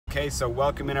Okay, so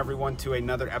welcome in everyone to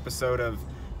another episode of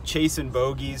Chasin'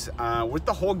 Bogeys. With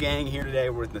the whole gang here today.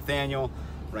 We're with Nathaniel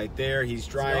right there. He's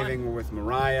driving. We're with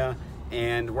Mariah,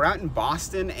 and we're out in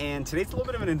Boston. And today's a little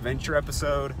bit of an adventure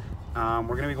episode. We're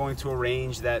going to be going to a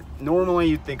range that normally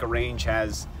you'd think a range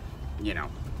has, you know,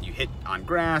 you hit on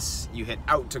grass, you hit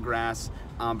out to grass.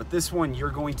 But this one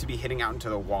you're going to be hitting out into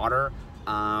the water.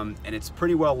 And it's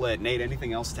pretty well lit. Nate,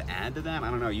 anything else to add to that? I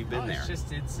don't know, you've been there.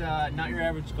 It's not your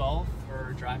average golf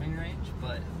or driving range,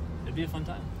 but it'd be a fun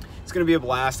time. It's gonna be a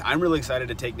blast. I'm really excited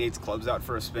to take Nate's clubs out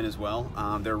for a spin as well.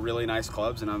 They're really nice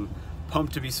clubs and I'm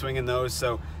pumped to be swinging those.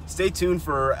 So stay tuned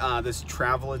for this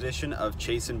travel edition of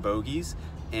Chasin' Bogeys,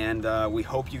 and we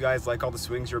hope you guys like all the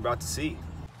swings you're about to see.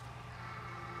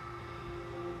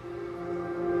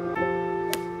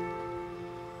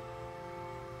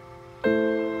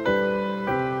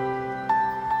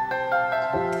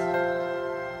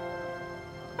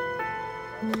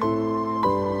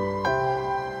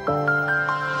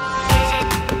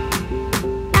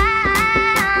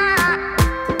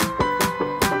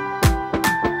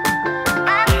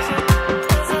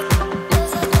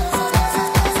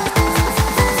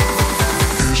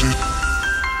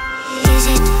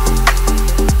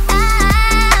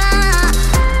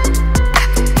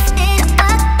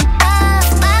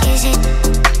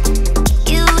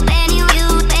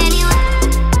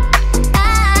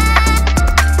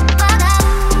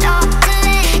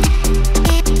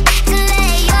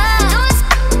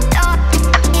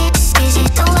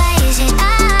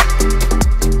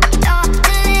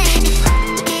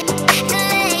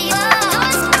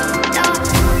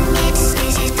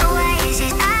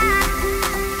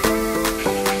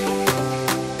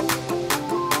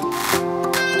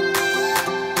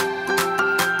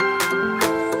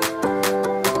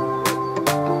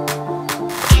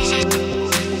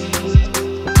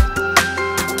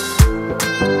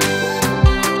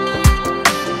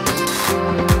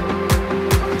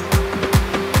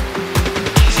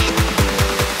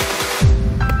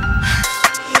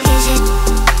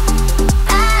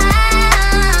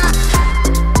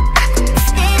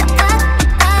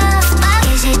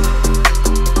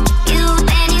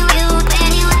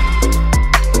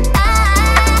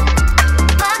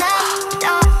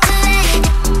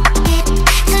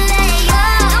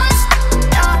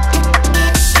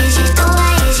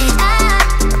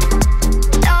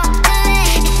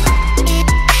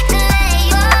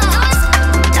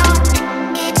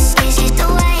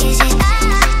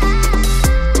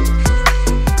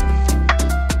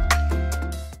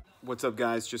 What's up,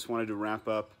 guys? Just wanted to wrap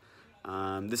up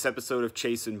this episode of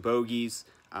Chasin' Bogeys.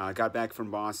 Got back from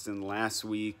Boston last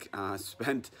week.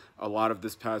 Spent a lot of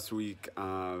this past week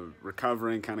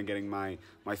recovering, kind of getting my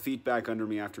feet back under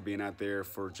me after being out there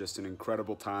for just an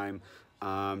incredible time.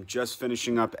 Just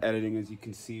finishing up editing, as you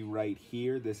can see right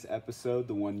here, this episode,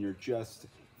 the one you're just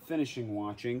finishing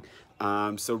watching.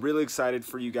 So really excited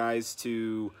for you guys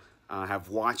to have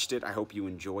watched it. I hope you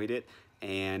enjoyed it.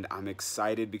 And I'm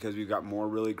excited because we've got more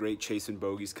really great Chasin'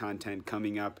 Bogeys content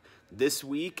coming up this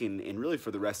week and really for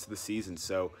the rest of the season.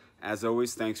 So as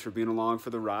always, thanks for being along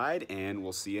for the ride, and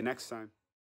we'll see you next time.